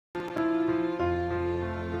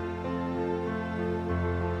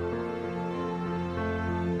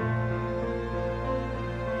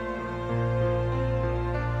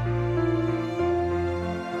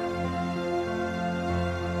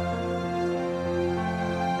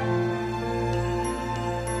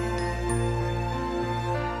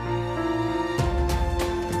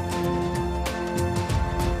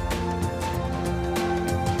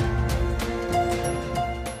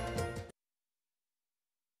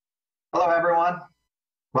Hello, everyone.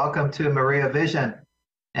 Welcome to Maria Vision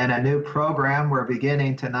and a new program we're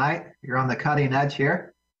beginning tonight. You're on the cutting edge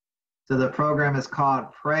here. So the program is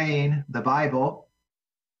called Praying the Bible.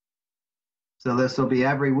 So this will be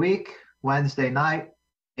every week, Wednesday night,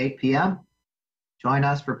 8 p.m. Join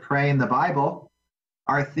us for Praying the Bible.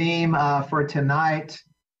 Our theme for tonight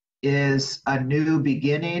is a new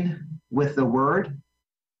beginning with the Word.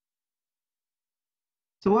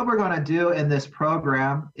 So what we're going to do in this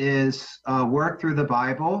program is work through the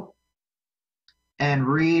Bible and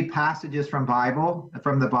read passages from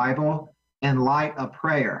the Bible in light of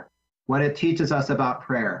prayer, what it teaches us about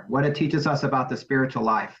prayer, what it teaches us about the spiritual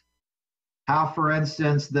life, how, for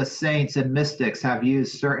instance, the saints and mystics have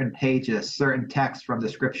used certain pages, certain texts from the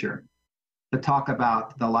scripture to talk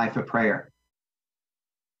about the life of prayer.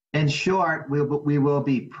 In short, we will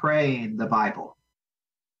be praying the Bible.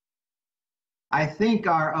 I think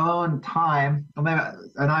our own time, and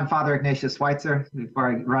I'm Father Ignatius Sweitzer, before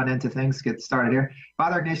I run into things, get started here.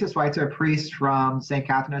 Father Ignatius Sweitzer, a priest from St.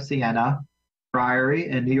 Catherine of Siena Priory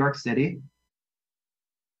in New York City.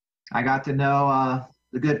 I got to know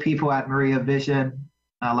the good people at Maria Vision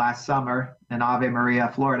last summer in Ave Maria,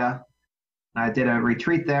 Florida. I did a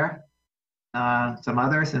retreat there, some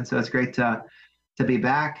others, and so it's great to be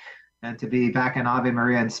back and to be back in Ave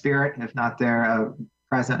Maria in spirit, if not there,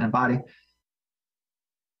 present in body.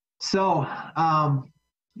 So,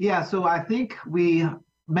 so I think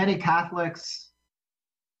many Catholics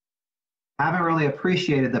haven't really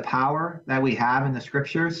appreciated the power that we have in the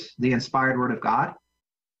scriptures, the inspired word of God.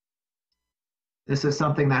 This is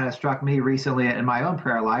something that has struck me recently in my own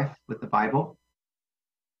prayer life with the Bible.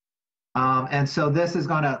 And so this is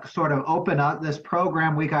going to sort of open up, this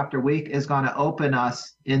program week after week is going to open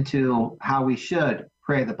us into how we should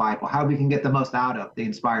pray the Bible, how we can get the most out of the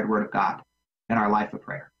inspired word of God in our life of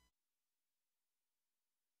prayer.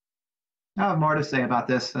 I have more to say about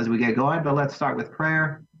this as we get going, but let's start with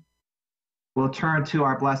prayer. We'll turn to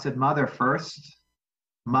our Blessed Mother first,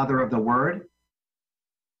 Mother of the Word.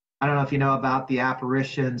 I don't know if you know about the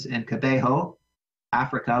apparitions in Kibeho,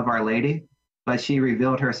 Africa, of Our Lady, but she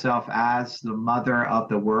revealed herself as the Mother of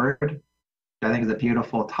the Word, which I think is a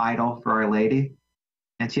beautiful title for Our Lady.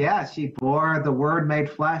 And she bore the Word made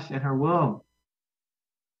flesh in her womb.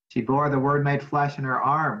 She bore the Word made flesh in her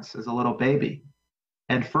arms as a little baby.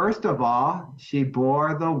 And first of all, she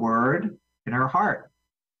bore the Word in her heart.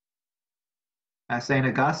 As St.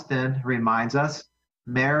 Augustine reminds us,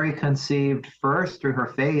 Mary conceived first through her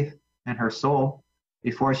faith in her soul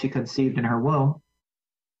before she conceived in her womb.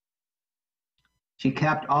 She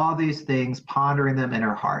kept all these things, pondering them in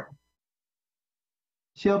her heart.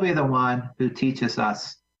 She'll be the one who teaches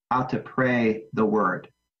us how to pray the Word,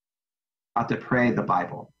 how to pray the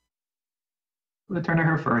Bible. We'll turn to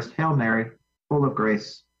her first. Hail Mary, full of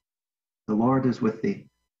grace, the Lord is with thee.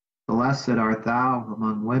 Blessed art thou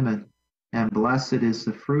among women, and blessed is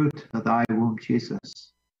the fruit of thy womb,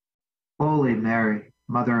 Jesus. Holy Mary,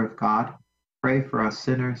 Mother of God, pray for us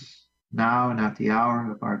sinners, now and at the hour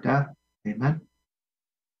of our death. Amen.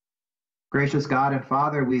 Gracious God and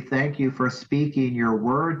Father, we thank you for speaking your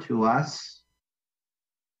word to us.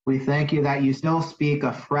 We thank you that you still speak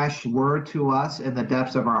a fresh word to us in the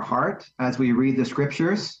depths of our heart as we read the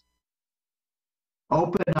scriptures.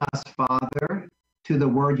 Open us, Father, to the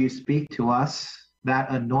word you speak to us, that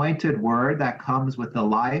anointed word that comes with the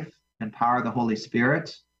life and power of the Holy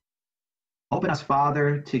Spirit. Open us,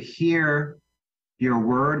 Father, to hear your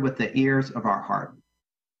word with the ears of our heart.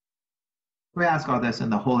 We ask all this in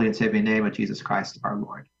the holy and saving name of Jesus Christ, our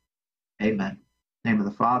Lord. Amen. In the name of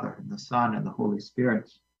the Father, and the Son, and the Holy Spirit.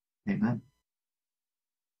 Amen.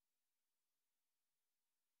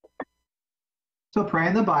 So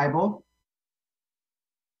praying the Bible.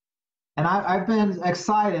 And I've been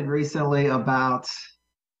excited recently about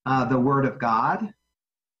the Word of God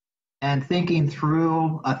and thinking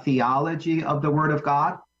through a theology of the Word of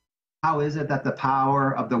God. How is it that the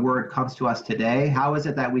power of the Word comes to us today? How is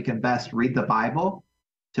it that we can best read the Bible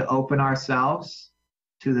to open ourselves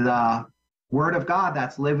to the Word of God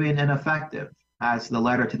that's living and effective, as the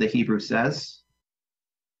letter to the Hebrews says?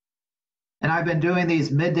 And I've been doing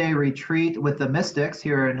these midday retreat with the mystics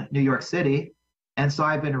here in New York City. And so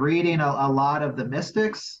I've been reading a lot of the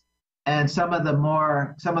mystics and some of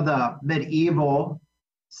the medieval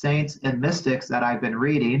saints and mystics that I've been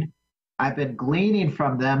reading. I've been gleaning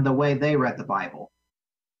from them the way they read the Bible.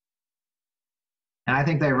 And I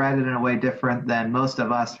think they read it in a way different than most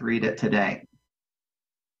of us read it today.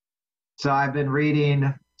 So I've been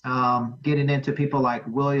reading, getting into people like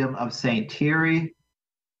William of St. Thierry.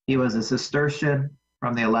 He was a Cistercian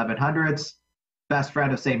from the 1100s, best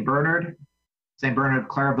friend of St. Bernard. St. Bernard of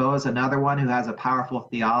Clairvaux is another one who has a powerful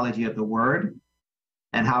theology of the word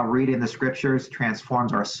and how reading the scriptures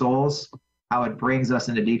transforms our souls, how it brings us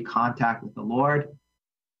into deep contact with the Lord.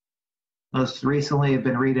 Most recently, I've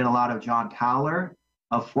been reading a lot of John Tauler,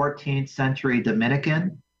 a 14th century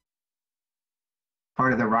Dominican,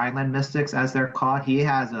 part of the Rhineland mystics, as they're called. He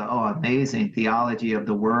has an amazing theology of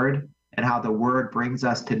the word and how the word brings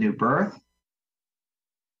us to new birth.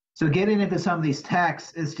 So getting into some of these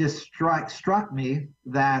texts is just struck me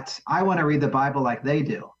that I want to read the Bible like they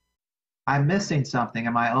do. I'm missing something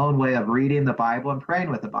in my own way of reading the Bible and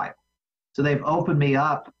praying with the Bible. So they've opened me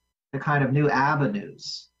up to kind of new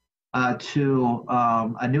avenues, to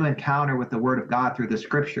a new encounter with the Word of God through the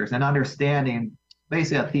Scriptures and understanding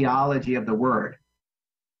basically a theology of the Word.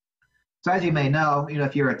 So as you may know,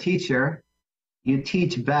 if you're a teacher, you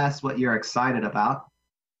teach best what you're excited about.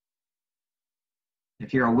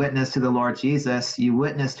 If you're a witness to the Lord Jesus, you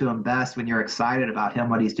witness to him best when you're excited about him,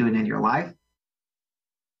 what he's doing in your life.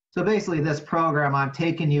 So basically, this program, I'm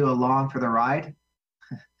taking you along for the ride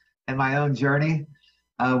in my own journey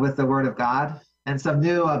with the Word of God and some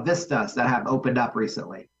new vistas that have opened up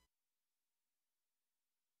recently.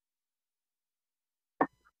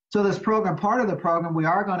 So this program, part of the program, we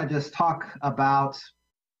are going to just talk about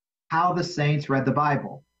how the saints read the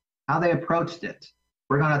Bible, how they approached it.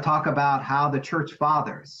 We're going to talk about how the church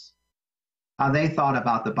fathers, how they thought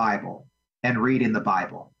about the Bible and reading the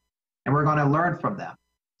Bible. And we're going to learn from them.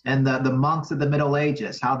 And the monks of the Middle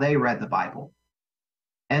Ages, how they read the Bible.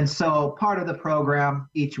 And so part of the program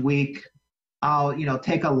each week, I'll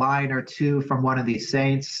take a line or two from one of these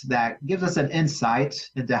saints that gives us an insight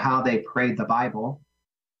into how they prayed the Bible.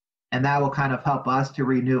 And that will kind of help us to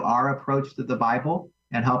renew our approach to the Bible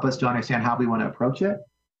and help us to understand how we want to approach it.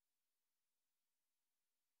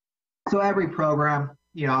 So every program,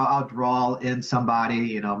 I'll draw in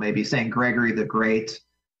somebody, maybe St. Gregory the Great,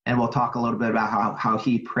 and we'll talk a little bit about how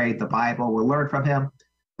he prayed the Bible. We'll learn from him.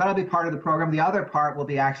 That'll be part of the program. The other part will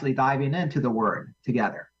be actually diving into the Word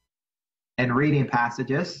together and reading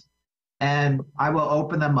passages. And I will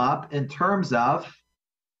open them up in terms of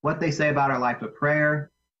what they say about our life of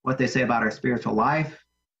prayer, what they say about our spiritual life,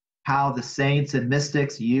 how the saints and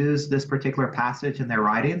mystics use this particular passage in their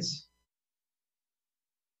writings.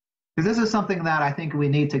 Because this is something that I think we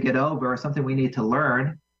need to get over, something we need to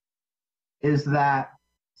learn, is that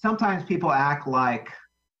sometimes people act like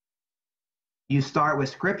you start with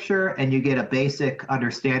Scripture and you get a basic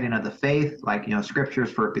understanding of the faith, like,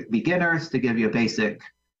 Scriptures for beginners to give you a basic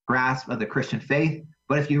grasp of the Christian faith.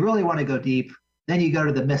 But if you really want to go deep, then you go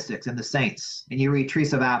to the mystics and the saints, and you read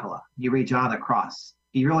Teresa of Avila, you read John of the Cross.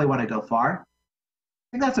 If you really want to go far,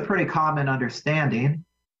 I think that's a pretty common understanding.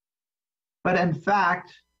 But in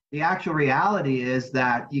fact, the actual reality is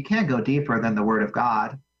that you can't go deeper than the Word of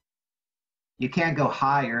God. You can't go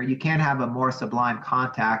higher. You can't have a more sublime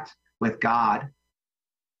contact with God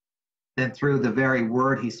than through the very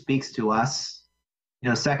word he speaks to us.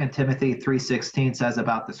 2 Timothy 3:16 says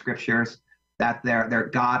about the Scriptures that they're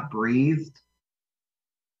God-breathed.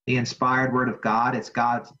 The inspired word of God, it's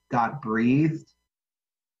God-breathed.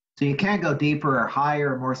 So you can't go deeper or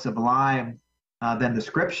higher or more sublime than the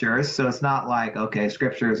Scriptures. So it's not like, okay,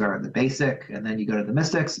 Scriptures are the basic and then you go to the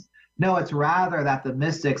mystics. No, it's rather that the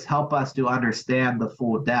mystics help us to understand the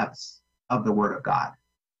full depths of the Word of God.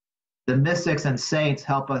 The mystics and saints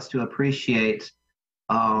help us to appreciate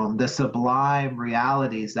the sublime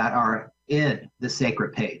realities that are in the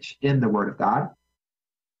sacred page, in the Word of God.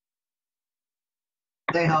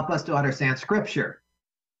 They help us to understand Scripture.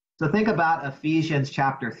 So think about Ephesians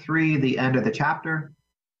chapter 3, the end of the chapter.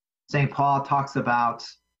 St. Paul talks about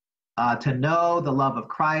to know the love of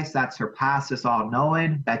Christ that surpasses all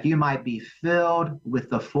knowing, that you might be filled with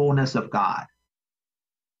the fullness of God.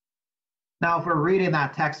 Now, if we're reading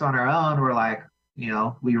that text on our own, we're like,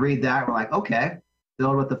 we read that, we're like, okay,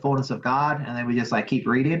 filled with the fullness of God, and then we just keep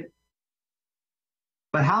reading.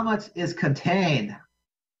 But how much is contained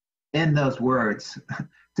in those words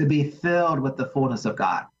to be filled with the fullness of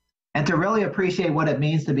God? And to really appreciate what it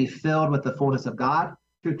means to be filled with the fullness of God,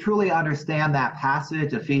 to truly understand that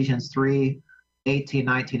passage, Ephesians 3:18,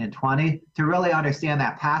 19, and 20, to really understand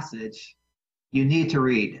that passage, you need to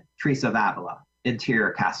read Teresa of Avila,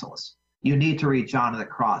 Interior Castles. You need to read John of the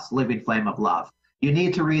Cross, Living Flame of Love. You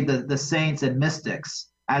need to read the saints and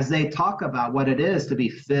mystics as they talk about what it is to be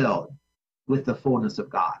filled with the fullness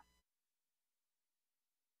of God.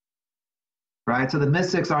 Right? So the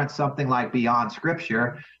mystics aren't something like beyond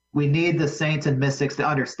Scripture. We need the saints and mystics to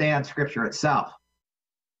understand Scripture itself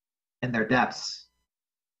in their depths.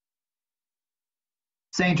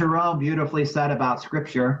 St. Jerome beautifully said about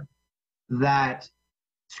Scripture that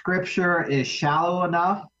Scripture is shallow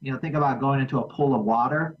enough. Think about going into a pool of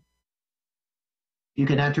water. You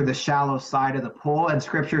can enter the shallow side of the pool, and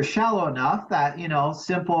Scripture is shallow enough that,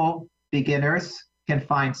 simple beginners can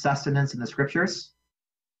find sustenance in the Scriptures.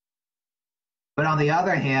 But on the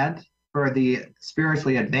other hand, for the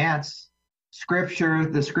spiritually advanced,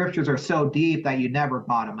 the Scriptures are so deep that you never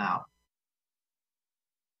bottom out.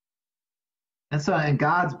 And so in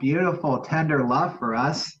God's beautiful, tender love for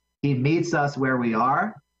us, he meets us where we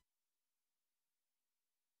are.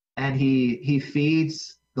 And he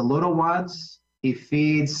feeds the little ones. He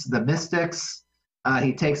feeds the mystics.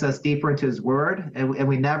 He takes us deeper into his word, and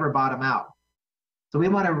we never bottom out. So we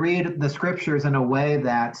want to read the Scriptures in a way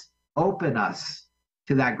that open us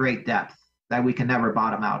to that great depth that we can never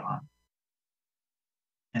bottom out on.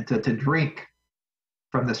 And to drink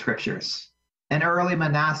from the Scriptures. An early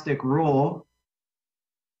monastic rule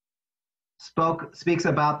speaks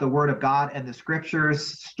about the Word of God and the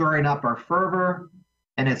Scriptures stirring up our fervor,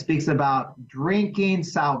 and it speaks about drinking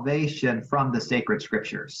salvation from the sacred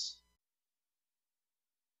Scriptures.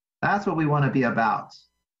 That's what we want to be about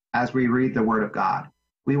as we read the Word of God.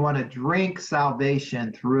 We want to drink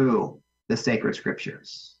salvation through the sacred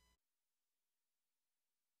Scriptures.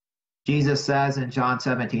 Jesus says in John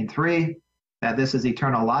 17:3 that this is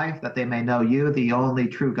eternal life, that they may know you, the only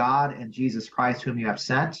true God, and Jesus Christ whom you have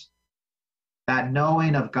sent. That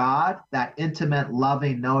knowing of God, that intimate,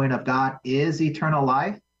 loving knowing of God is eternal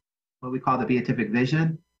life, what we call the beatific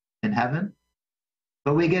vision in heaven.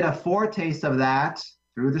 But we get a foretaste of that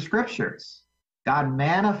through the Scriptures. God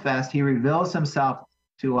manifests, he reveals himself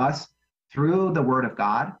to us through the Word of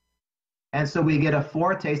God. And so we get a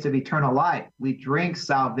foretaste of eternal life. We drink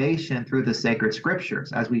salvation through the sacred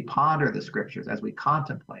Scriptures as we ponder the Scriptures, as we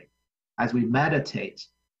contemplate, as we meditate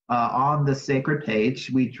on the sacred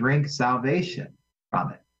page. We drink salvation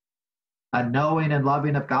from it. A knowing and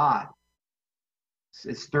loving of God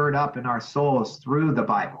is stirred up in our souls through the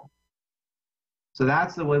Bible. So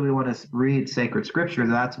that's the way we want to read sacred Scripture.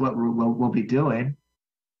 That's what we'll be doing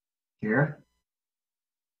here.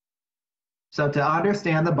 So to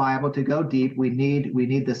understand the Bible, to go deep, we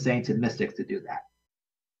need the saints and mystics to do that.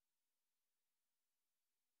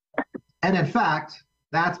 And in fact,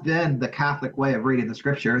 that's been the Catholic way of reading the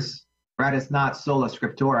Scriptures, right? It's not sola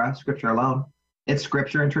scriptura, Scripture alone. It's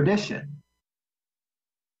Scripture and tradition.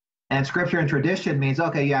 And Scripture and tradition means,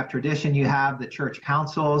 okay, you have tradition, you have the church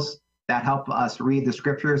councils that help us read the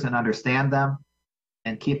Scriptures and understand them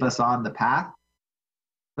and keep us on the path.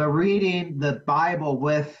 But reading the Bible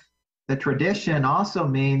with the tradition also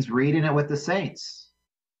means reading it with the saints,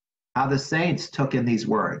 how the saints took in these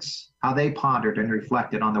words, how they pondered and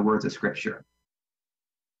reflected on the words of Scripture.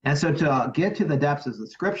 And so to get to the depths of the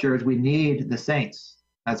Scriptures, we need the saints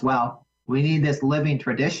as well. We need this living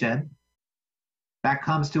tradition that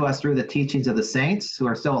comes to us through the teachings of the saints who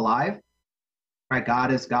are still alive. Right?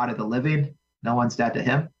 God is God of the living. No one's dead to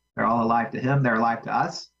him. They're all alive to him. They're alive to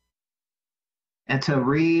us. And to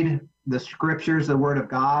read the Scriptures, the Word of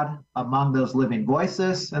God, among those living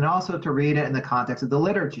voices, and also to read it in the context of the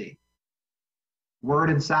liturgy, word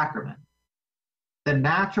and sacrament. The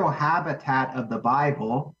natural habitat of the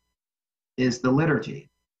Bible is the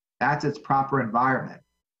liturgy. That's its proper environment.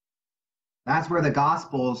 That's where the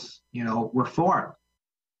Gospels, were formed.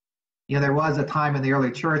 There was a time in the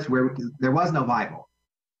early church where there was no Bible.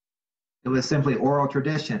 It was simply oral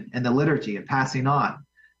tradition and the liturgy and passing on.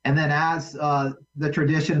 And then as the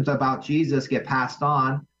traditions about Jesus get passed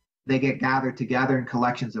on, they get gathered together in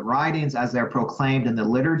collections of writings as they're proclaimed in the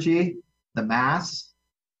liturgy, the Mass,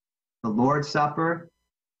 the Lord's Supper.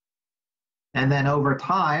 And then over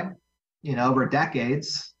time, over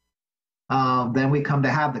decades, then we come to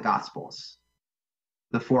have the Gospels,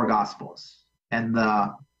 the four Gospels, and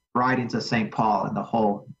the writings of St. Paul and the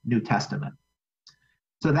whole New Testament.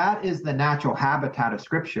 So that is the natural habitat of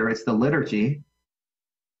Scripture. It's the liturgy.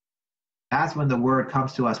 That's when the Word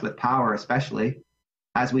comes to us with power, especially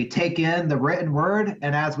as we take in the written Word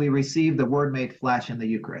and as we receive the Word made flesh in the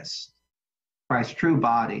Eucharist, Christ's true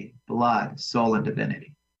body, blood, soul, and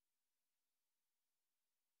divinity.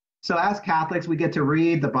 So as Catholics, we get to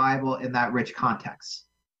read the Bible in that rich context,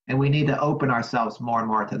 and we need to open ourselves more and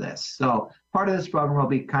more to this. So part of this program will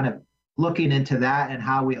be kind of looking into that and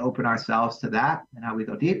how we open ourselves to that and how we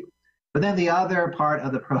go deep. But then the other part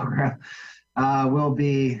of the program will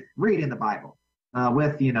be reading the Bible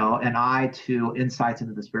with, an eye to insights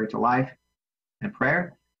into the spiritual life and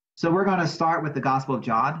prayer. So we're going to start with the Gospel of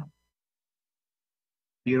John.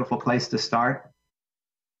 Beautiful place to start.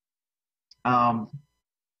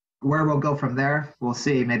 Where we'll go from there, we'll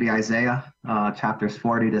see maybe Isaiah chapters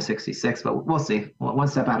 40 to 66, but we'll see one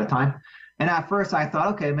step at a time. And at first I thought,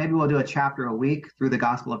 okay, maybe we'll do a chapter a week through the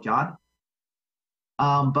Gospel of John.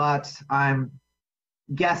 But I'm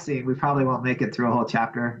guessing we probably won't make it through a whole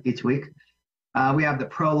chapter each week. We have the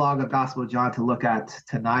prologue of Gospel of John to look at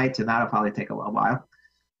tonight, and that'll probably take a little while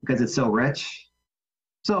because it's so rich.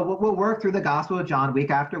 So we'll work through the Gospel of John week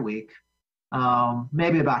after week,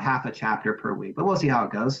 maybe about half a chapter per week, but we'll see how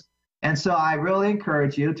it goes. And so I really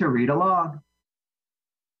encourage you to read along.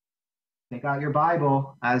 Take out your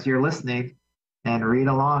Bible as you're listening and read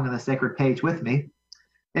along on the sacred page with me.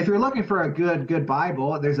 If you're looking for a good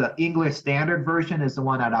Bible, there's an English Standard Version is the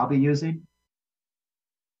one that I'll be using.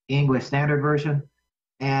 English Standard Version.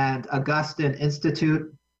 And Augustine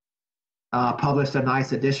Institute published a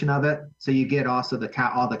nice edition of it. So you get also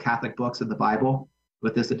all the Catholic books in the Bible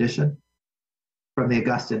with this edition from the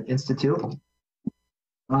Augustine Institute.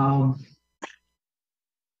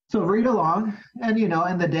 So read along, and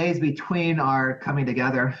in the days between our coming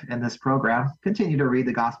together in this program, continue to read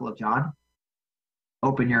the Gospel of John.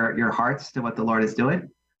 Open your hearts to what the Lord is doing.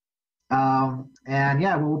 And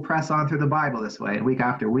yeah, we'll press on through the Bible this way. Week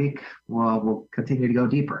after week, we'll continue to go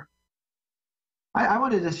deeper. I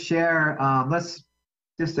want to just share,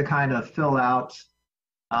 just to kind of fill out,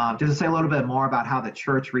 just to say a little bit more about how the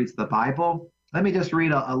church reads the Bible. Let me just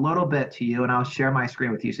read a little bit to you, and I'll share my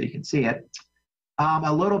screen with you so you can see it.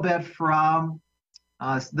 A little bit from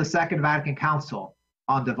the Second Vatican Council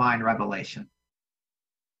on divine revelation.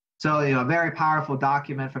 So, a very powerful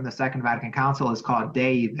document from the Second Vatican Council is called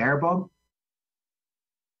Dei Verbum,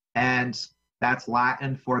 and that's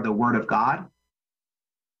Latin for the Word of God,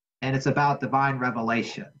 and it's about divine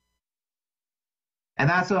revelation. And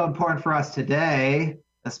that's so important for us today,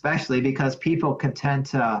 especially because people can tend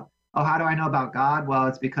to, oh, how do I know about God? Well,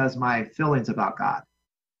 it's because my feelings about God.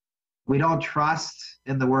 We don't trust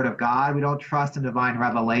in the Word of God. We don't trust in divine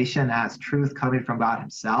revelation as truth coming from God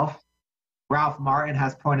himself. Ralph Martin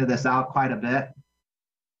has pointed this out quite a bit,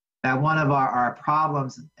 that one of our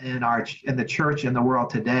problems in the church in the world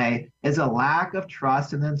today is a lack of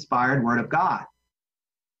trust in the inspired Word of God.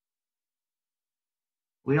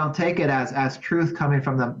 We don't take it as truth coming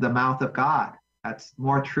from the mouth of God. That's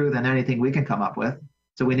more true than anything we can come up with.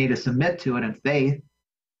 So we need to submit to it in faith.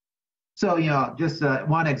 So, just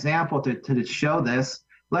one example to show this,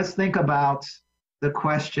 let's think about the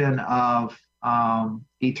question of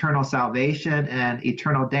eternal salvation and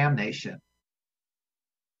eternal damnation.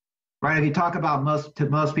 Right? If you talk about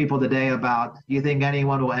most people today about, do you think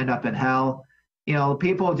anyone will end up in hell?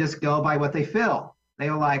 People just go by what they feel. They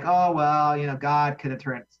were like, oh, well, God could have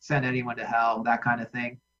sent anyone to hell, that kind of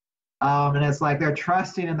thing. And it's like they're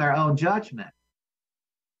trusting in their own judgment.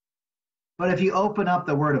 But if you open up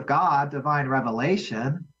the Word of God, divine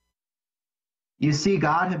revelation, you see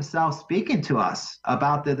God himself speaking to us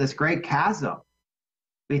about this great chasm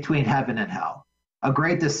between heaven and hell, a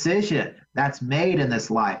great decision that's made in this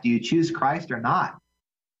life. Do you choose Christ or not?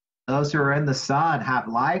 Those who are in the Son have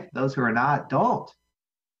life. Those who are not don't.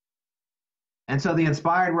 And so the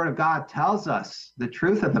inspired Word of God tells us the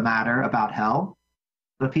truth of the matter about hell,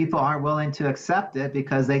 but people aren't willing to accept it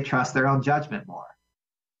because they trust their own judgment more.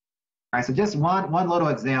 All right, so just one little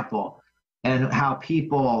example and how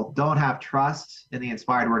people don't have trust in the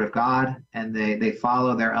inspired Word of God, and they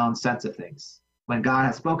follow their own sense of things when God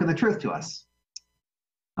has spoken the truth to us.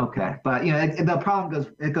 Okay, but the problem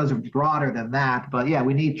goes broader than that. But yeah,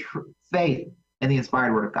 we need faith in the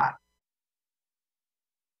inspired Word of God.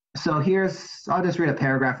 So I'll just read a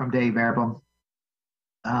paragraph from Dei Verbum,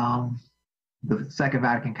 the Second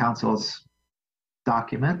Vatican Council's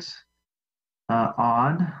document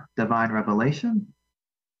on divine revelation.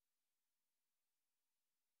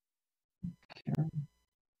 Okay.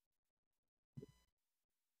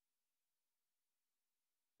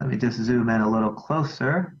 Let me just zoom in a little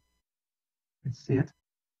closer. Let's see it.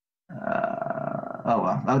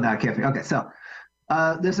 Oh, no, I can't. Okay, so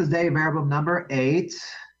this is Dei Verbum number 8.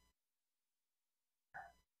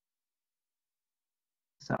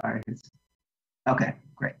 Sorry. Okay,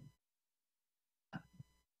 great.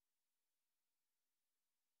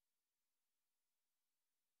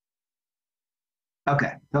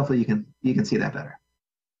 Okay, hopefully you can see that better.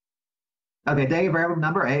 Okay, Dei Verbum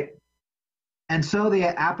number 8. And so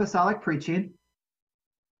the apostolic preaching,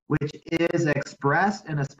 which is expressed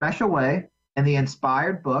in a special way in the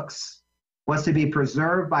inspired books, was to be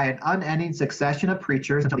preserved by an unending succession of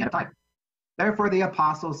preachers until the end of time. Therefore, the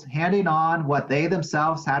apostles, handing on what they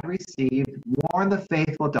themselves had received, warned the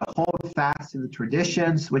faithful to hold fast to the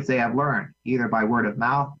traditions which they have learned, either by word of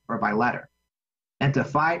mouth or by letter, and to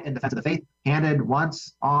fight in defense of the faith handed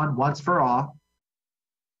once for all,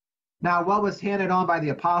 Now, what was handed on by the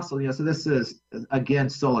apostle, so this is, again,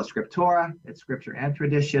 sola scriptura, it's scripture and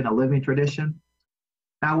tradition, a living tradition.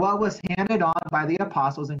 Now, what was handed on by the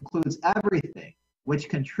apostles includes everything which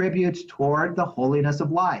contributes toward the holiness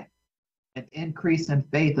of life and increase in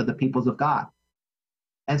faith of the peoples of God.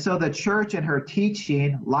 And so the church in her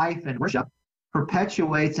teaching, life, and worship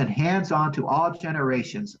perpetuates and hands on to all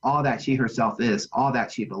generations all that she herself is, all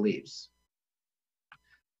that she believes.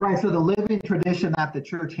 Right, so the living tradition that the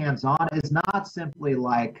church hands on is not simply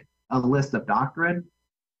like a list of doctrine.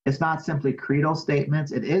 It's not simply creedal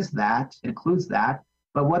statements. It is that, it includes that.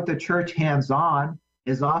 But what the church hands on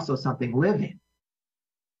is also something living.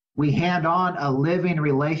 We hand on a living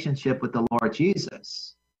relationship with the Lord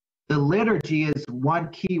Jesus. The liturgy is one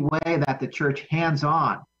key way that the church hands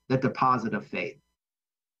on the deposit of faith,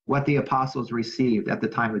 what the apostles received at the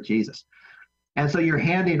time of Jesus. And so you're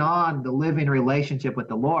handing on the living relationship with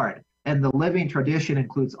the Lord, and the living tradition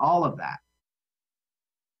includes all of that.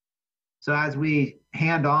 So as we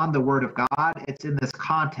hand on the word of God, it's in this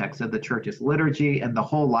context of the church's liturgy and the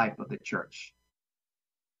whole life of the church.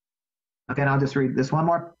 Okay, and I'll just read this one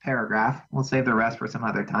more paragraph. We'll save the rest for some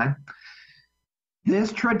other time.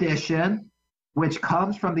 This tradition, which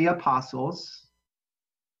comes from the apostles,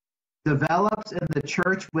 develops in the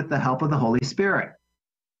church with the help of the Holy Spirit.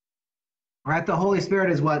 Right? The Holy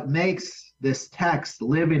Spirit is what makes this text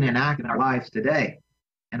living and active in our lives today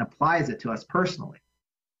and applies it to us personally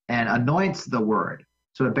and anoints the word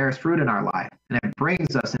so it bears fruit in our life and it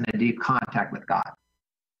brings us into deep contact with God.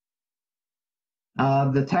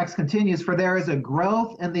 The text continues, for there is a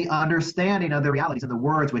growth in the understanding of the realities of the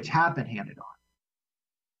words which have been handed on.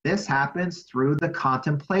 This happens through the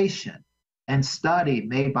contemplation and study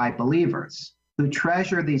made by believers who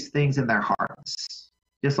treasure these things in their hearts,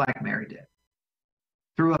 just like Mary did.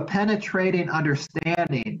 Through a penetrating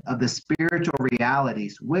understanding of the spiritual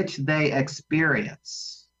realities which they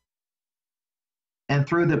experience, and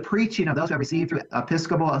through the preaching of those who have received through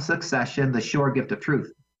episcopal succession the sure gift of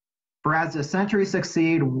truth. For as the centuries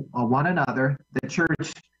succeed one another, the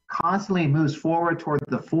church constantly moves forward toward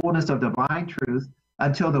the fullness of divine truth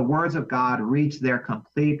until the words of God reach their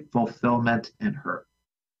complete fulfillment in her.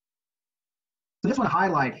 So I just want to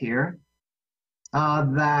highlight here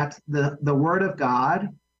that the word of God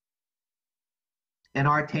and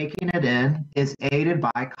our taking it in is aided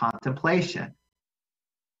by contemplation.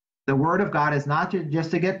 The word of God is not just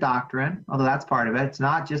to get doctrine, although that's part of it. It's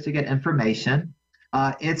not just to get information.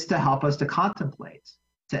 It's to help us to contemplate,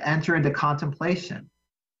 to enter into contemplation,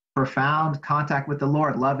 profound contact with the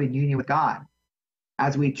Lord, loving union with God.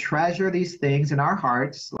 As we treasure these things in our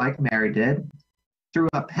hearts, like Mary did, through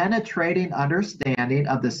a penetrating understanding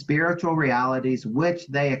of the spiritual realities which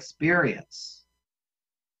they experience.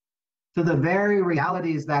 So the very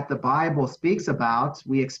realities that the Bible speaks about,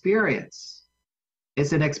 we experience.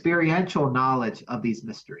 It's an experiential knowledge of these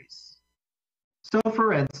mysteries. So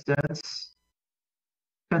for instance,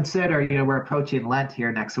 consider, we're approaching Lent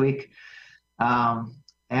here next week,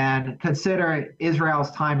 and consider Israel's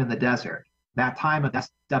time in the desert, that time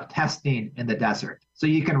of testing in the desert. So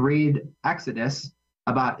you can read Exodus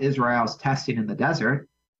about Israel's testing in the desert.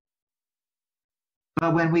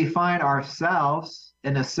 But when we find ourselves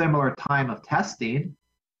in a similar time of testing,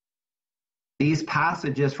 these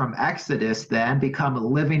passages from Exodus then become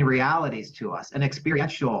living realities to us, an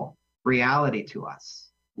experiential reality to us.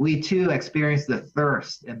 We too experience the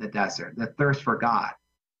thirst in the desert, the thirst for God.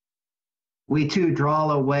 We too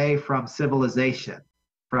draw away from civilization,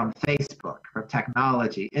 from Facebook, from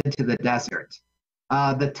technology, into the desert.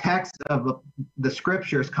 The text of the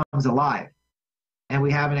scriptures comes alive, and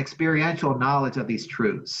we have an experiential knowledge of these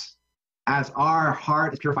truths. As our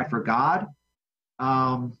heart is purified for God,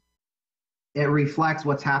 it reflects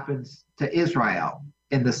what's happened to Israel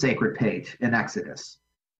in the sacred page in Exodus.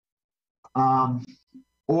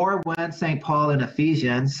 Or when St. Paul in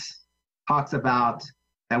Ephesians talks about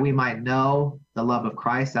that we might know the love of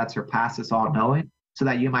Christ that surpasses all knowing, so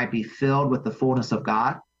that you might be filled with the fullness of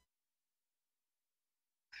God.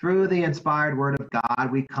 Through the inspired word of God,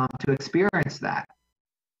 we come to experience that,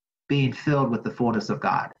 being filled with the fullness of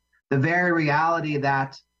God. The very reality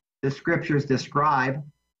that the scriptures describe,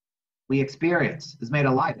 we experience, is made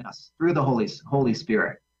alive in us through the Holy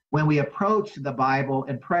Spirit when we approach the Bible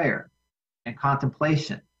in prayer and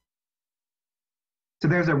contemplation. So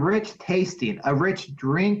there's a rich tasting, a rich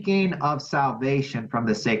drinking of salvation from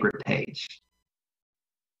the sacred page,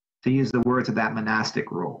 to use the words of that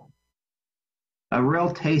monastic rule. A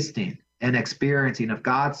real tasting and experiencing of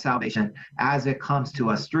God's salvation as it comes to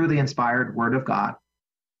us through the inspired word of God,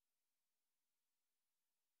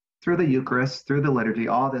 through the Eucharist, through the liturgy,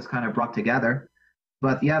 all this kind of brought together.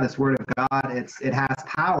 But yeah, this word of God, it has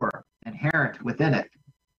power inherent within it.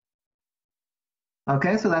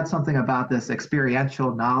 Okay, so that's something about this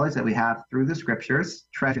experiential knowledge that we have through the scriptures,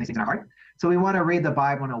 treasuring these things in our heart. So we want to read the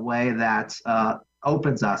Bible in a way that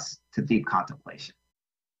opens us to deep contemplation.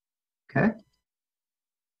 Okay?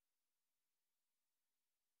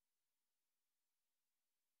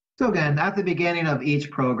 So again, at the beginning of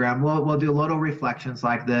each program, we'll do little reflections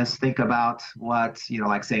like this. Think about what,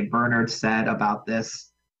 like St. Bernard said about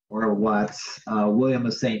this, or what William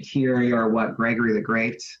of St. Thierry or what Gregory the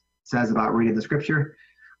Great says about reading the scripture.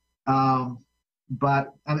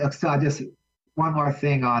 But so just one more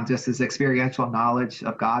thing on just this experiential knowledge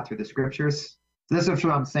of God through the scriptures. So this is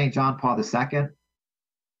from St. John Paul II.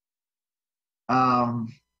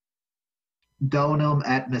 Donum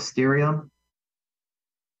et Mysterium.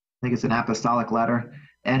 I think it's an apostolic letter.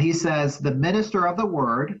 And he says, the minister of the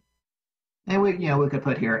word, and we could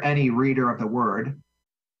put here any reader of the word.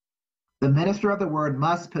 The minister of the word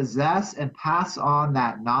must possess and pass on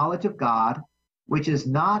that knowledge of God, which is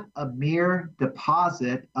not a mere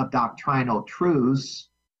deposit of doctrinal truths,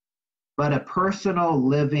 but a personal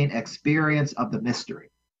living experience of the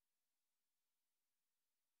mystery.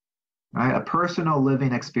 Right? A personal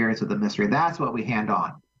living experience of the mystery. That's what we hand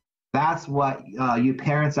on. That's what you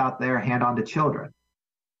parents out there hand on to children.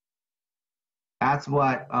 That's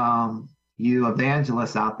what you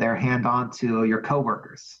evangelists out there hand on to your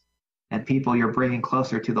coworkers and people you're bringing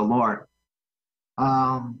closer to the Lord.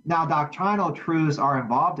 Now, doctrinal truths are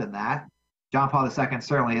involved in that. John Paul II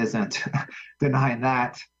certainly isn't denying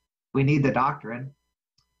that. We need the doctrine,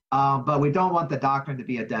 but we don't want the doctrine to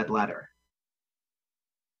be a dead letter.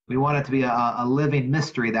 We want it to be a living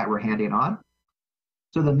mystery that we're handing on.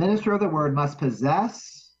 So the minister of the word must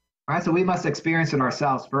possess, right? So we must experience it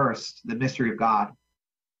ourselves first, the mystery of God,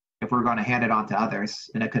 if we're going to hand it on to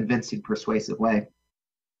others in a convincing, persuasive way.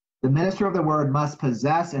 The minister of the word must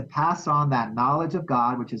possess and pass on that knowledge of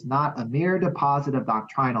God, which is not a mere deposit of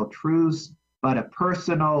doctrinal truths, but a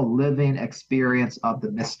personal living experience of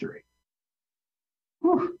the mystery.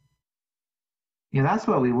 Whew. That's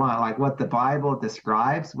what we want, like what the Bible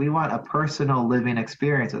describes. We want a personal living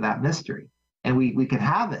experience of that mystery. And we can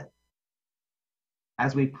have it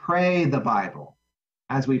as we pray the Bible,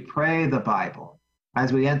 as we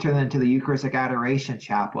enter into the Eucharistic Adoration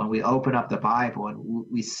Chapel and we open up the Bible and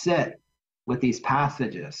we sit with these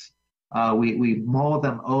passages. We mull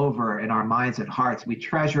them over in our minds and hearts. We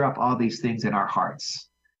treasure up all these things in our hearts.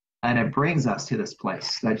 And it brings us to this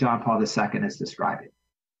place that John Paul II is describing.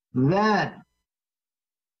 Then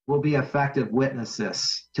we'll be effective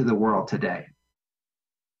witnesses to the world today.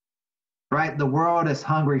 Right? The world is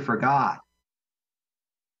hungry for God.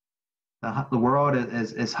 The world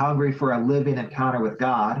is hungry for a living encounter with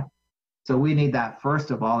God. So we need that, first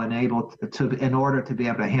of all, in order to be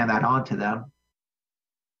able to hand that on to them.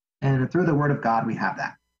 And through the word of God, we have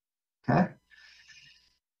that. Okay?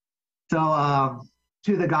 So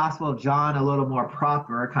to the Gospel of John, a little more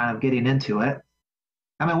proper, kind of getting into it.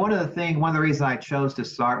 I mean, one of the reasons I chose to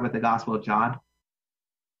start with the Gospel of John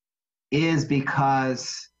is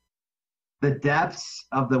because the depths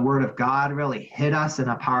of the word of God really hit us in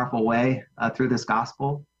a powerful way through this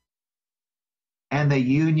gospel. And the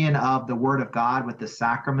union of the word of God with the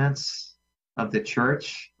sacraments of the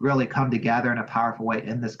church really come together in a powerful way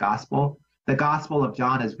in this gospel. The Gospel of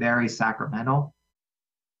John is very sacramental.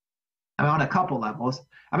 I mean, on a couple levels.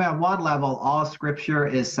 I mean, on one level, all scripture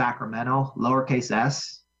is sacramental, lowercase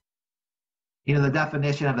s. The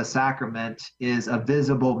definition of a sacrament is a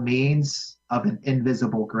visible means of an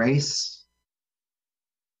invisible grace.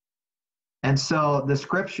 And so the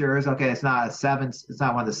scriptures, okay, it's not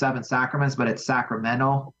one of the seven sacraments, but it's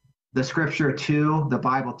sacramental. The scripture too, the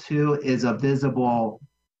Bible too, is a visible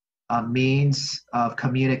means of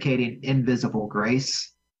communicating invisible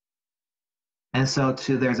grace. And so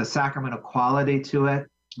there's a sacramental quality to it.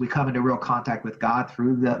 We come into real contact with God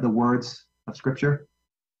through the words of scripture.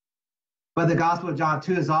 But the Gospel of John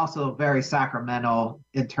too is also very sacramental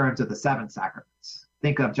in terms of the seven sacraments.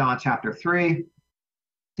 Think of John chapter 3.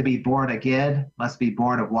 To be born again must be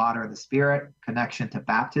born of water and the Spirit, connection to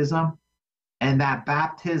baptism, and that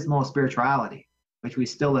baptismal spirituality, which we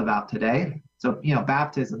still live out today. So,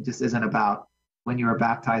 baptism just isn't about when you were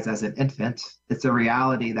baptized as an infant. It's a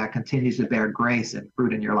reality that continues to bear grace and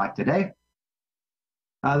fruit in your life today.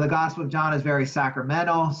 The Gospel of John is very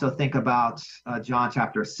sacramental. So think about John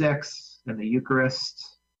chapter 6 in the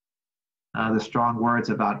Eucharist, the strong words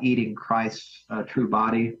about eating Christ's true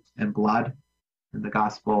body and blood in the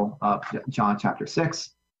Gospel of John chapter 6,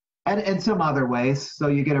 and in some other ways. So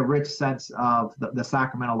you get a rich sense of the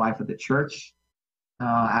sacramental life of the church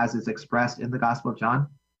as is expressed in the Gospel of John.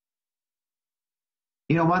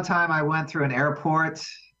 One time I went through an airport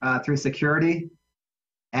through security,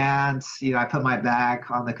 and I put my bag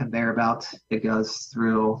on the conveyor belt. It goes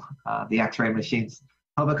through the X-ray machines.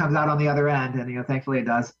 Hope it comes out on the other end, and thankfully it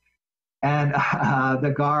does. And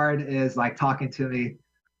the guard is like talking to me,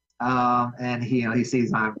 and he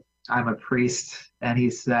sees I'm a priest, and he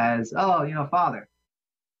says, "Oh, Father,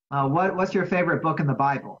 what's your favorite book in the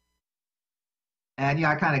Bible?" And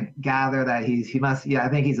I kind of gather that he must, I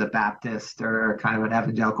think he's a Baptist or kind of an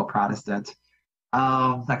evangelical Protestant.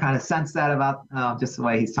 I kind of sense that about just the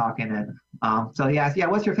way he's talking. And so he asks,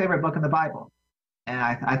 what's your favorite book in the Bible? And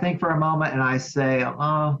I think for a moment, and I say,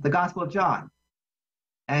 the Gospel of John.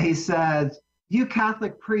 And he says, "You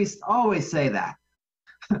Catholic priests always say that."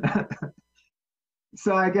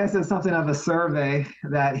 So I guess it's something of a survey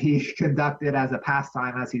that he conducted as a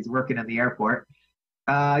pastime as he's working in the airport.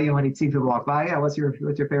 When he'd see people walk by, what's your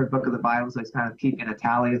favorite book of the Bible? So he's kind of keeping a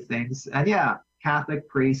tally of things. And Catholic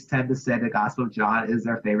priests tend to say the Gospel of John is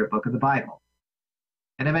their favorite book of the Bible.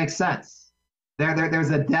 And it makes sense.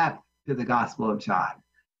 There's a depth to the Gospel of John.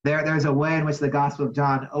 There's a way in which the Gospel of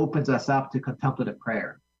John opens us up to contemplative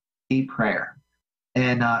prayer, deep prayer,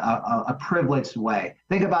 in a privileged way.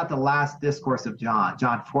 Think about the last discourse of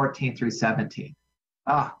John 14 through 17.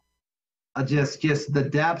 Just the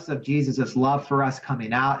depths of Jesus' love for us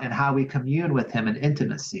coming out and how we commune with him in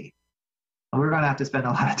intimacy. We're going to have to spend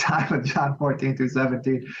a lot of time with John 14 through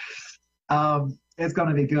 17. It's going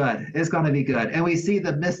to be good. It's going to be good. And we see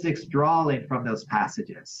the mystics drawing from those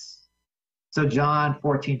passages. So John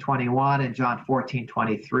 14:21 and John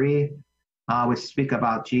 14:23, which speak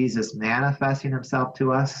about Jesus manifesting himself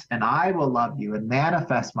to us. "And I will love you and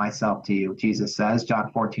manifest myself to you," Jesus says,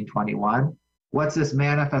 John 14:21. What's this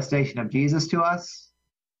manifestation of Jesus to us?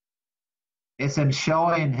 It's him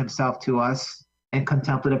showing himself to us in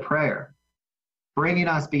contemplative prayer, bringing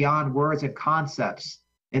us beyond words and concepts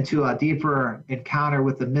into a deeper encounter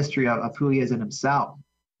with the mystery of who he is in himself.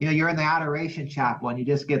 You're in the adoration chapel and you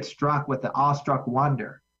just get struck with the awestruck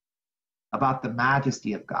wonder about the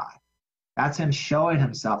majesty of God. That's him showing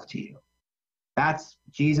himself to you. That's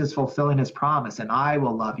Jesus fulfilling his promise, "And I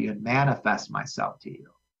will love you and manifest myself to you."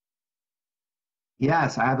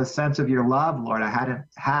 Yes, I have a sense of your love, Lord, I hadn't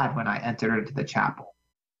had when I entered into the chapel.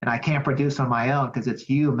 And I can't produce on my own because it's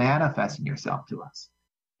you manifesting yourself to us.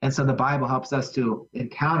 And so the Bible helps us to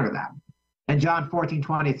encounter that. And John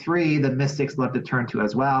 14:23, the mystics love to turn to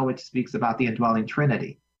as well, which speaks about the indwelling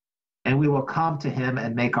Trinity. "And we will come to him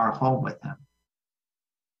and make our home with him."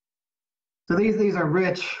 So these are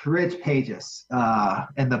rich pages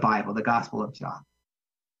in the Bible, the Gospel of John.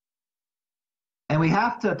 And we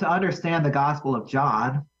have to understand the Gospel of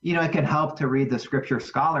John. It can help to read the scripture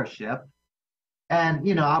scholarship.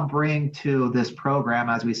 And, I'll bring to this program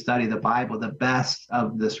as we study the Bible the best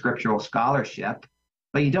of the scriptural scholarship,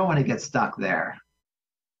 but you don't want to get stuck there.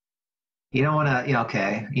 You don't want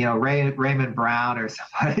to, Raymond Brown or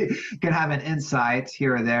somebody can have an insight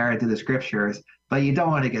here or there into the scriptures, but you don't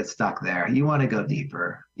want to get stuck there. You want to go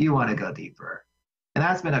deeper. And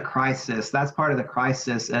that's been a crisis. That's part of the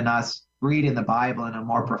crisis in us reading the Bible in a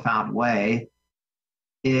more profound way,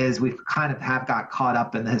 is we've kind of got caught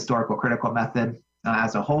up in the historical critical method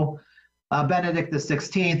as a whole. Benedict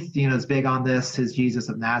XVI, is big on this. His Jesus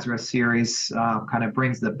of Nazareth series kind of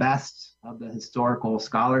brings the best of the historical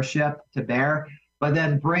scholarship to bear, but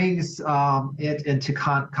then brings it into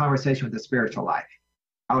conversation with the spiritual life,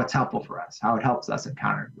 how it's helpful for us, how it helps us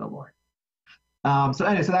encounter the Lord. So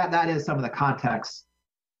that is some of the context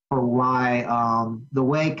for why the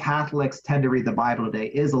way Catholics tend to read the Bible today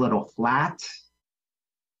is a little flat.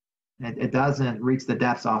 It doesn't reach the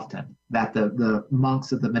depths often that the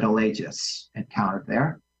monks of the Middle Ages encountered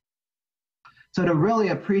there. So to really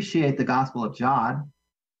appreciate the Gospel of John,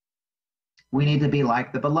 we need to be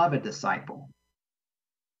like the beloved disciple.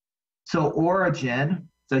 So Origen,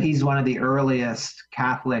 he's one of the earliest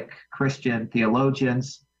Catholic Christian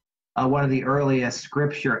theologians, one of the earliest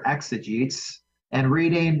scripture exegetes, and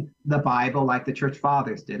reading the Bible like the church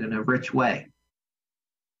fathers did in a rich way.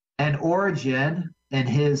 And Origen, in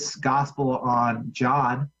his Gospel on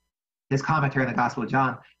John, his commentary on the Gospel of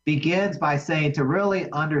John, begins by saying to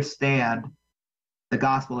really understand the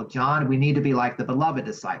Gospel of John, we need to be like the beloved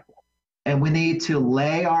disciple. And we need to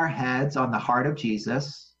lay our heads on the heart of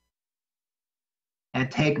Jesus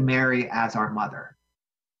and take Mary as our mother.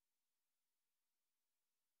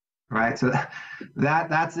 Right? So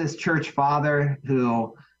that's this church father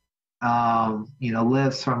who,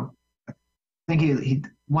 lives from, I think he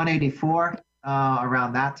 184,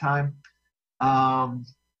 around that time.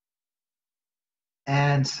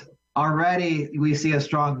 And Already we see a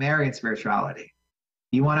strong Marian spirituality.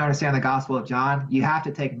 You want to understand the Gospel of John, you have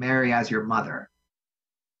to take Mary as your mother.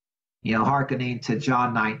 You know, hearkening to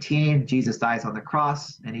John 19, Jesus dies on the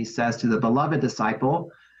cross, and he says to the beloved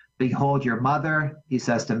disciple, behold your mother. He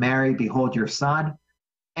says to Mary, behold your son.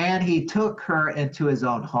 And he took her into his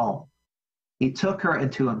own home. He took her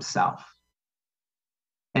into himself.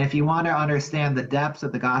 And if you want to understand the depths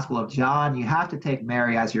of the Gospel of John, you have to take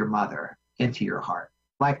Mary as your mother into your heart,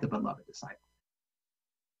 like the beloved disciple.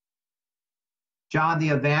 John the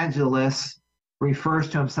Evangelist refers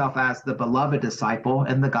to himself as the beloved disciple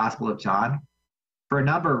in the Gospel of John for a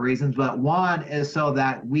number of reasons, but one is so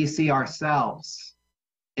that we see ourselves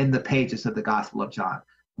in the pages of the Gospel of John.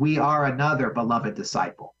 We are another beloved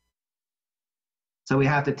disciple. So we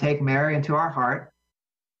have to take Mary into our heart.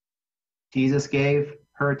 Jesus gave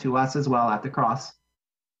her to us as well at the cross.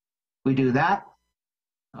 We do that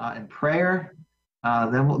in prayer.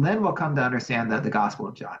 Then we'll come to understand the Gospel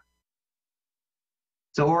of John.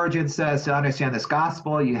 So Origen says to understand this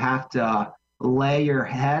gospel, you have to lay your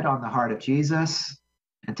head on the heart of Jesus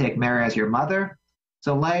and take Mary as your mother.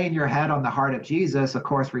 So laying your head on the heart of Jesus, of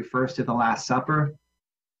course, refers to the Last Supper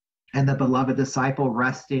and the beloved disciple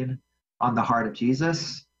resting on the heart of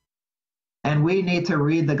Jesus. And we need to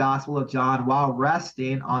read the Gospel of John while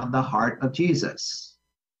resting on the heart of Jesus.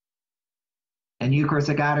 And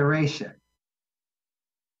Eucharistic adoration,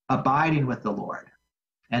 abiding with the Lord,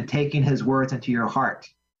 and taking his words into your heart,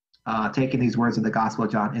 taking these words of the Gospel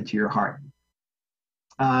of John into your heart.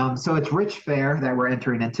 So it's rich fare that we're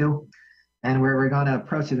entering into, and we're going to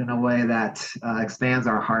approach it in a way that expands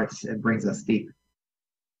our hearts and brings us deep.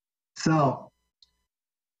 So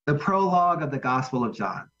the prologue of the Gospel of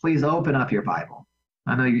John. Please open up your Bible.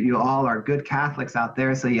 I know you all are good Catholics out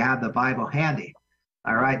there, so you have the Bible handy,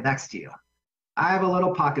 all right, next to you. I have a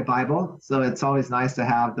little pocket Bible, so it's always nice to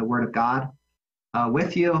have the Word of God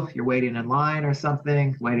with you. You're waiting in line or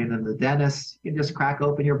something, waiting in the dentist. You can just crack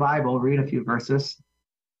open your Bible, read a few verses.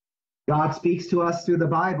 God speaks to us through the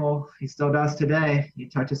Bible. He still does today. He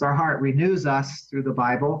touches our heart, renews us through the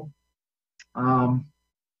Bible.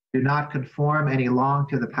 Do not conform any long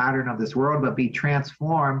to the pattern of this world, but be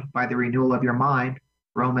transformed by the renewal of your mind,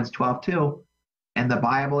 Romans 12:2. And the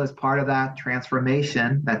Bible is part of that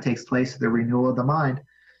transformation that takes place through the renewal of the mind.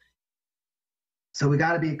 So we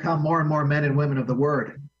got to become more and more men and women of the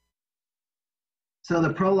Word. So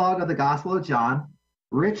the prologue of the Gospel of John,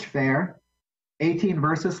 rich fare, 18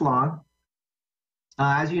 verses long.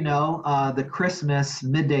 As you know, the Christmas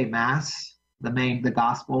midday Mass, the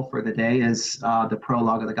Gospel for the day is the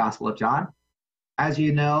prologue of the Gospel of John. As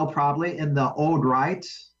you know, probably in the old rite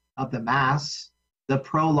of the Mass, the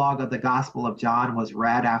prologue of the Gospel of John was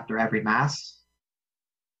read after every Mass.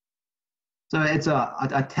 So it's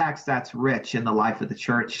a text that's rich in the life of the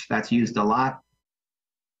church, that's used a lot.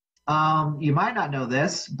 You might not know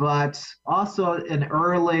this, but also in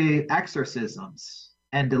early exorcisms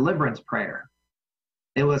and deliverance prayer,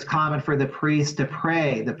 it was common for the priest to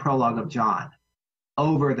pray the prologue of John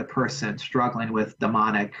over the person struggling with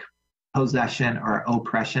demonic possession or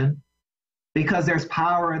oppression, because there's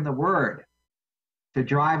power in the word to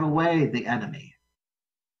drive away the enemy.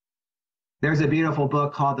 There's a beautiful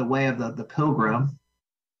book called The Way of the Pilgrim,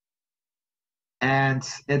 and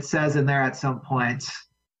it says in there at some point,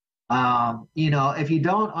 if you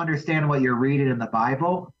don't understand what you're reading in the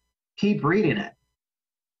Bible, keep reading it.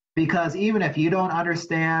 Because even if you don't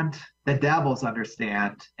understand, the devils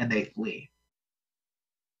understand and they flee.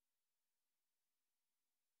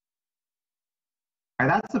 All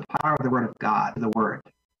right, that's the power of the Word of God, the Word.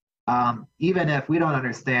 Even if we don't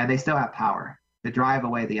understand, they still have power to drive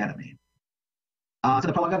away the enemy. So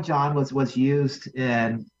the prologue of John was used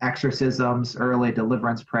in exorcisms, early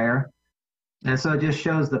deliverance prayer. And so it just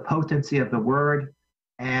shows the potency of the Word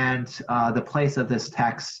and the place of this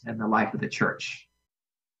text in the life of the church.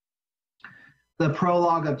 The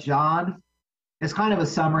prologue of John is kind of a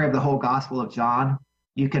summary of the whole Gospel of John.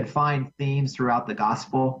 You can find themes throughout the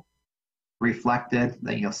Gospel reflected,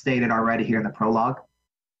 stated already here in the prologue.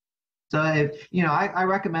 So I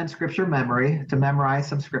recommend scripture memory, to memorize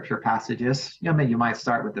some scripture passages. Maybe you might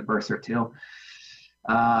start with a verse or two.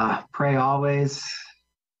 Pray always,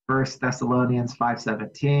 1 Thessalonians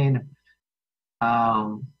 5:17.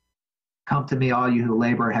 Come to me, all you who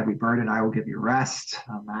labor and heavy burden, I will give you rest.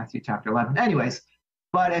 Matthew chapter 11. Anyways,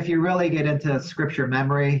 but if you really get into scripture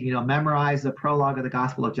memory, memorize the prologue of the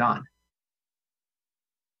Gospel of John.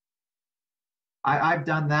 I've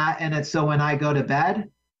done that, and it's so when I go to bed,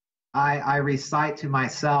 I recite to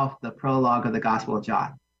myself the prologue of the Gospel of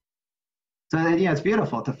John. So it's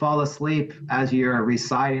beautiful to fall asleep as you're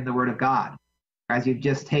reciting the Word of God. as you've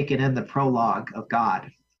just taken in the prologue of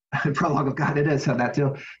God. The prologue of God, it is on that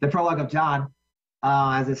too. The prologue of John,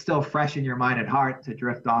 as it's still fresh in your mind and heart to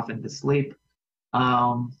drift off into sleep.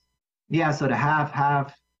 So to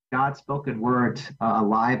have God's spoken word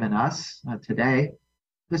alive in us today,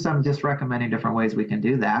 I'm just recommending different ways we can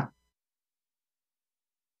do that.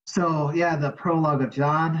 So the prologue of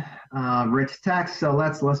John, rich text. So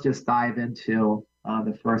let's just dive into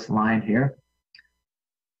the first line here.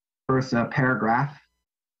 First paragraph.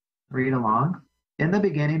 Read along. In the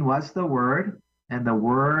beginning was the Word, and the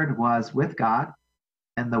Word was with God,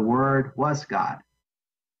 and the Word was God.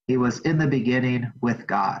 He was in the beginning with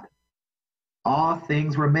God. All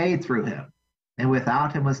things were made through him, and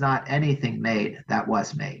without him was not anything made that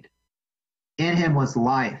was made. In him was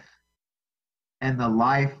life, and the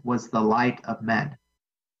life was the light of men.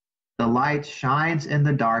 The light shines in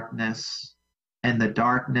the darkness, and the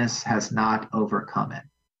darkness has not overcome it.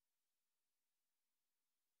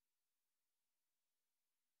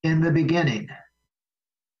 In the beginning,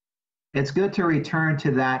 it's good to return to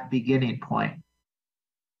that beginning point.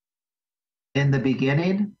 In the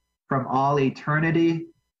beginning, from all eternity,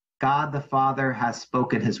 God the Father has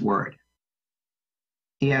spoken his word.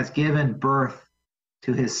 He has given birth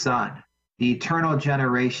to his Son, the eternal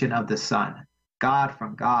generation of the Son, God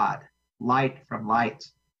from God, light from light,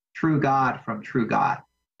 true God from true God,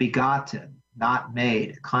 begotten, not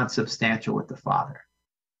made, consubstantial with the Father.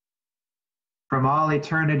 From all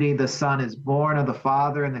eternity, the Son is born of the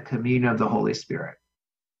Father in the communion of the Holy Spirit.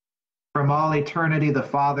 From all eternity, the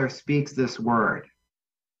Father speaks this word,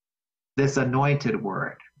 this anointed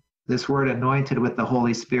word, this word anointed with the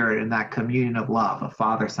Holy Spirit in that communion of love of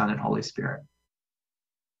Father, Son, and Holy Spirit.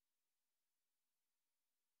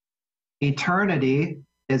 Eternity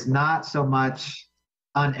is not so much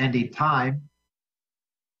unending time.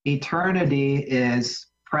 Eternity is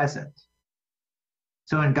present.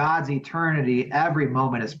 So in God's eternity, every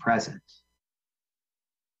moment is present.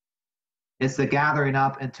 It's the gathering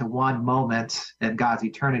up into one moment in God's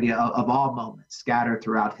eternity of all moments scattered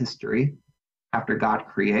throughout history after God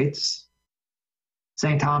creates.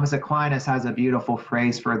 St. Thomas Aquinas has a beautiful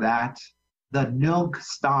phrase for that. The nunc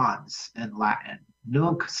stans in Latin.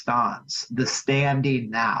 Nunc stans, the standing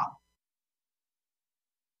now.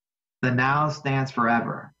 The now stands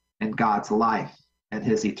forever in God's life and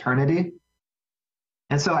his eternity.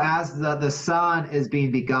 And so as the Son is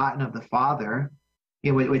being begotten of the Father,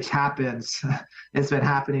 which happens, it's been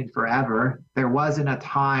happening forever. There wasn't a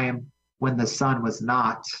time when the Son was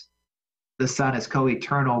not. The Son is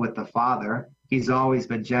co-eternal with the Father. He's always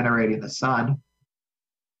been generating the Son.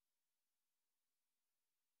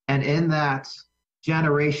 And in that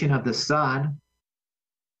generation of the Son,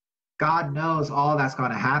 God knows all that's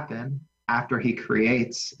going to happen after he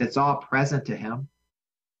creates. It's all present to him.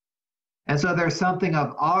 And so there's something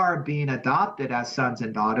of our being adopted as sons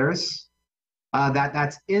and daughters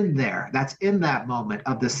that's in there. That's in that moment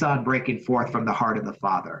of the Son breaking forth from the heart of the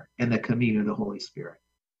Father in the communion of the Holy Spirit.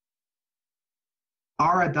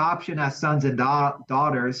 Our adoption as sons and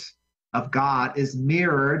daughters of God is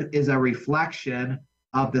a reflection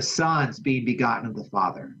of the Son's being begotten of the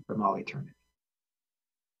Father from all eternity.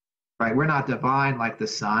 Right? We're not divine like the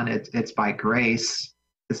Son. It's by grace.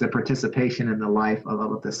 It's a participation in the life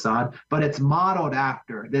of the Son, but it's modeled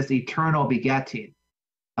after this eternal begetting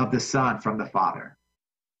of the Son from the Father.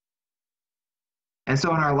 And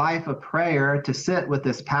so in our life of prayer, to sit with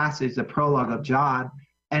this passage, the prologue of John,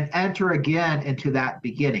 and enter again into that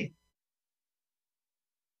beginning,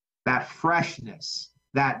 that freshness,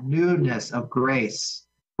 that newness of grace,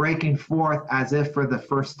 breaking forth as if for the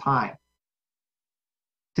first time,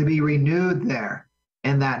 to be renewed there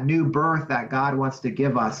in that new birth that God wants to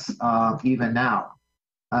give us even now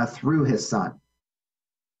through his Son.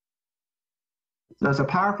 So it's a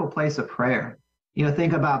powerful place of prayer.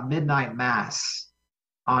 Think about midnight mass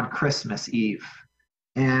on Christmas Eve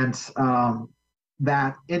and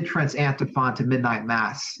that entrance antiphon to midnight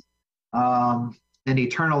mass. In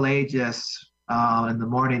eternal ages, in the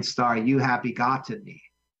morning star, you have begotten me.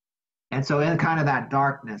 And so in kind of that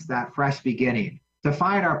darkness, that fresh beginning, to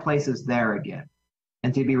find our places there again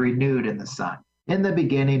and to be renewed in the Son. In the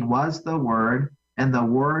beginning was the Word, and the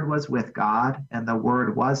Word was with God, and the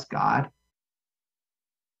Word was God.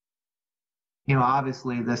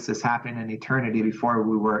 Obviously this is happening in eternity before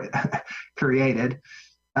we were created,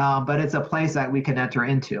 but it's a place that we can enter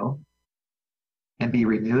into and be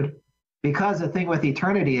renewed. Because the thing with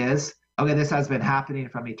eternity is, okay, this has been happening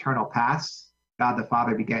from eternal past, God the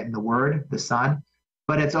Father begetting the Word, the Son,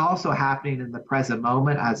 but it's also happening in the present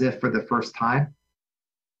moment as if for the first time.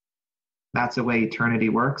 That's the way eternity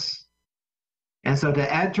works. And so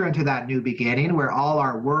to enter into that new beginning where all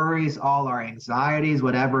our worries, all our anxieties,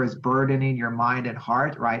 whatever is burdening your mind and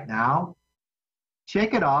heart right now,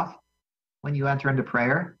 shake it off when you enter into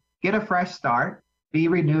prayer. Get a fresh start. Be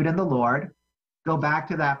renewed in the Lord. Go back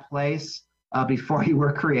to that place before you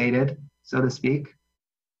were created, so to speak,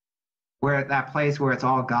 where that place where it's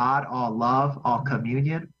all God, all love, all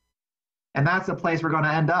communion. And that's the place we're going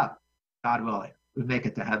to end up, God willing. We make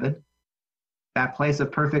it to heaven. That place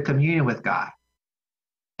of perfect communion with God.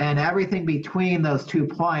 And everything between those 2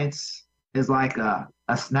 points is like a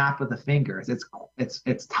snap of the fingers.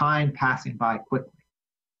 It's time passing by quickly.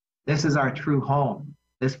 This is our true home,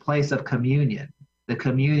 this place of communion, the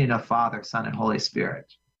communion of Father, Son, and Holy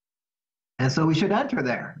Spirit. And so we should enter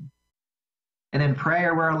there. And in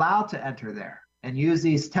prayer, we're allowed to enter there and use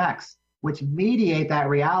these texts, which mediate that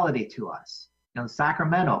reality to us.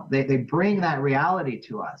 Sacramental, they bring that reality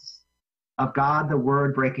to us of God, the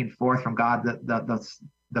Word breaking forth from God,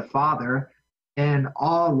 the Father, in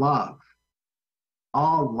all love,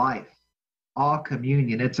 all life, all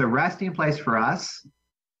communion. It's a resting place for us.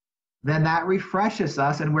 Then that refreshes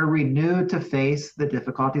us and we're renewed to face the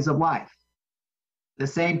difficulties of life. The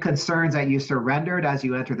same concerns that you surrendered as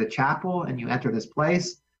you enter the chapel and you enter this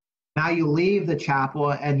place, now you leave the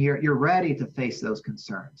chapel and you're ready to face those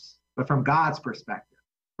concerns, but from God's perspective,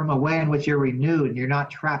 from a way in which you're renewed and you're not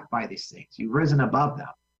trapped by these things. You've risen above them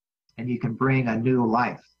and you can bring a new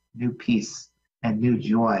life, new peace, and new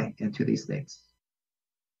joy into these things.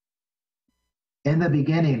 In the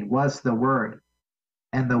beginning was the Word,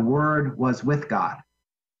 and the Word was with God,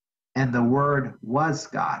 and the Word was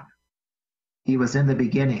God. He was in the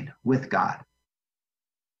beginning with God.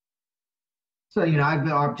 So,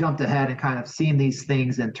 I've jumped ahead and kind of seen these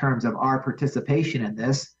things in terms of our participation in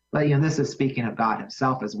this, but, this is speaking of God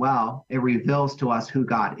himself as well. It reveals to us who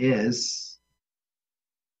God is.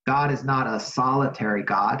 God is not a solitary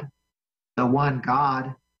God. The one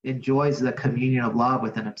God enjoys the communion of love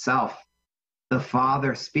within himself. The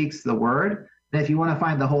Father speaks the word. And if you want to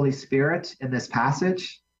find the Holy Spirit in this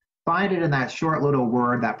passage, find it in that short little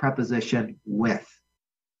word, that preposition with.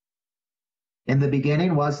 In the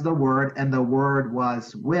beginning was the Word, and the Word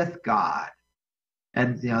was with God.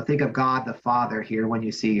 And think of God the Father here when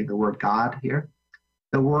you see the word God here.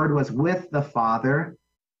 The Word was with the Father.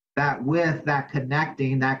 That with, that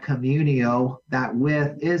connecting, that communio, that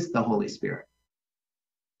with is the Holy Spirit.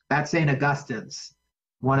 That's St. Augustine's,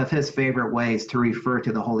 one of his favorite ways to refer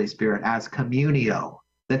to the Holy Spirit as communio,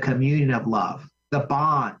 the communion of love, the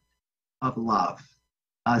bond of love.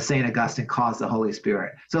 St. Augustine calls the Holy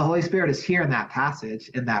Spirit. So the Holy Spirit is here in that passage,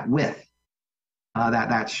 in that with,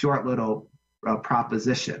 that short little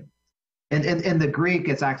proposition. And in the Greek,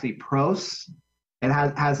 it's actually pros. It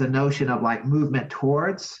has a notion of like movement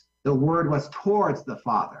towards. The Word was towards the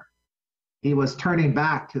Father. He was turning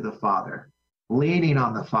back to the Father, leaning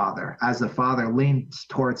on the Father as the Father leans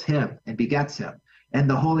towards him and begets him. And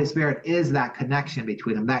the Holy Spirit is that connection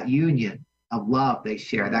between them, that union of love they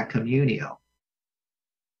share, that communio.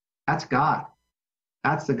 That's God.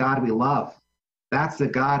 That's the God we love. That's the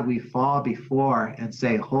God we fall before and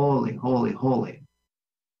say, holy, holy, holy.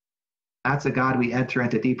 That's a God we enter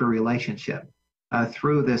into deeper relationship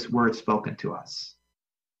through this word spoken to us.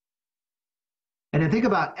 And to think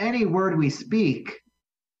about any word we speak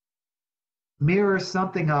mirrors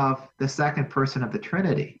something of the second person of the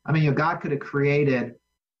Trinity. I mean, God could have created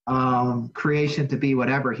creation to be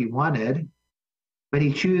whatever he wanted, but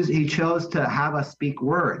he chose to have us speak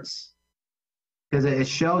words because it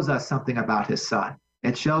shows us something about his Son.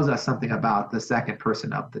 It shows us something about the second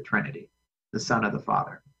person of the Trinity, the Son of the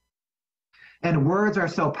Father. And words are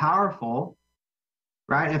so powerful,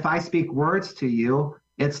 right? If I speak words to you,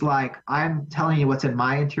 it's like I'm telling you what's in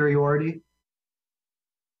my interiority,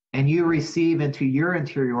 and you receive into your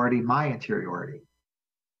interiority my interiority.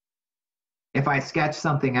 If I sketch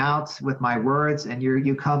something out with my words and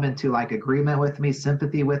you come into like agreement with me,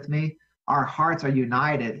 sympathy with me, our hearts are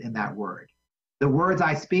united in that word. The words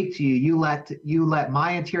I speak to you, you let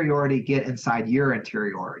my interiority get inside your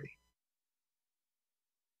interiority.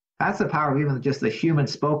 That's the power of even just the human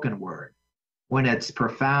spoken word. When it's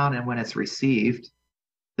profound and when it's received,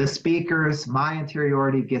 the speaker's, my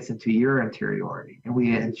interiority gets into your interiority, and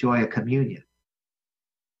we enjoy a communion.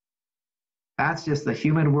 That's just the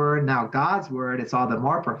human word. Now, God's word, it's all the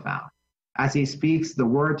more profound. As he speaks the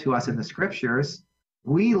word to us in the scriptures,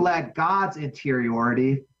 we let God's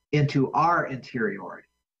interiority into our interiority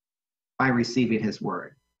by receiving his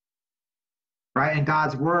word. Right? In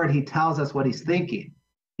God's word, he tells us what he's thinking.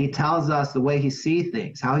 He tells us the way he sees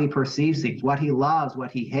things, how he perceives things, what he loves,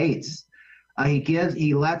 what he hates.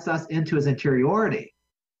 He lets us into his interiority.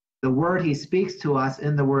 The word he speaks to us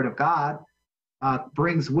in the word of God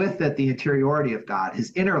brings with it the interiority of God,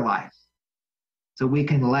 his inner life. So we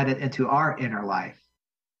can let it into our inner life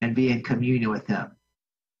and be in communion with him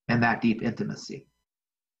in that deep intimacy.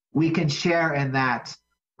 We can share in that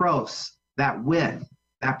pros, that with,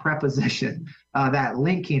 that preposition, that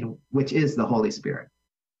linking, which is the Holy Spirit.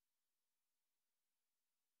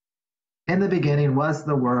 In the beginning was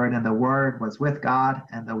the Word, and the Word was with God,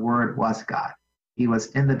 and the Word was God. He was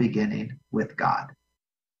in the beginning with God.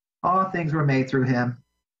 All things were made through him,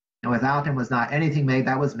 and without him was not anything made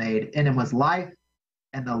that was made. In him was life,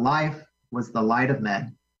 and the life was the light of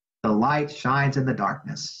men. The light shines in the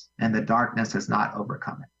darkness, and the darkness has not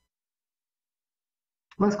overcome it.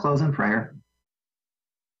 Let's close in prayer.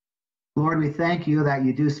 Lord, we thank you that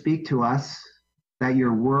you do speak to us, that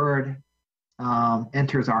your word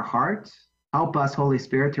enters our heart. Help us, Holy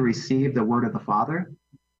Spirit, to receive the word of the Father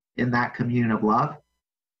in that communion of love.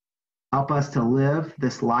 Help us to live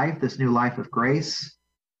this life, this new life of grace,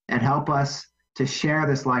 and help us to share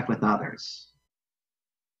this life with others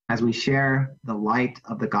as we share the light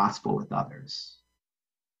of the gospel with others.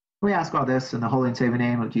 We ask all this in the holy and saving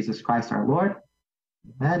name of Jesus Christ our Lord.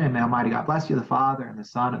 Amen. And may Almighty God bless you, the Father, and the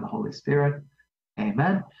Son, and the Holy Spirit.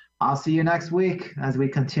 Amen. I'll see you next week as we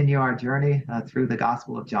continue our journey through the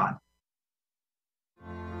Gospel of John.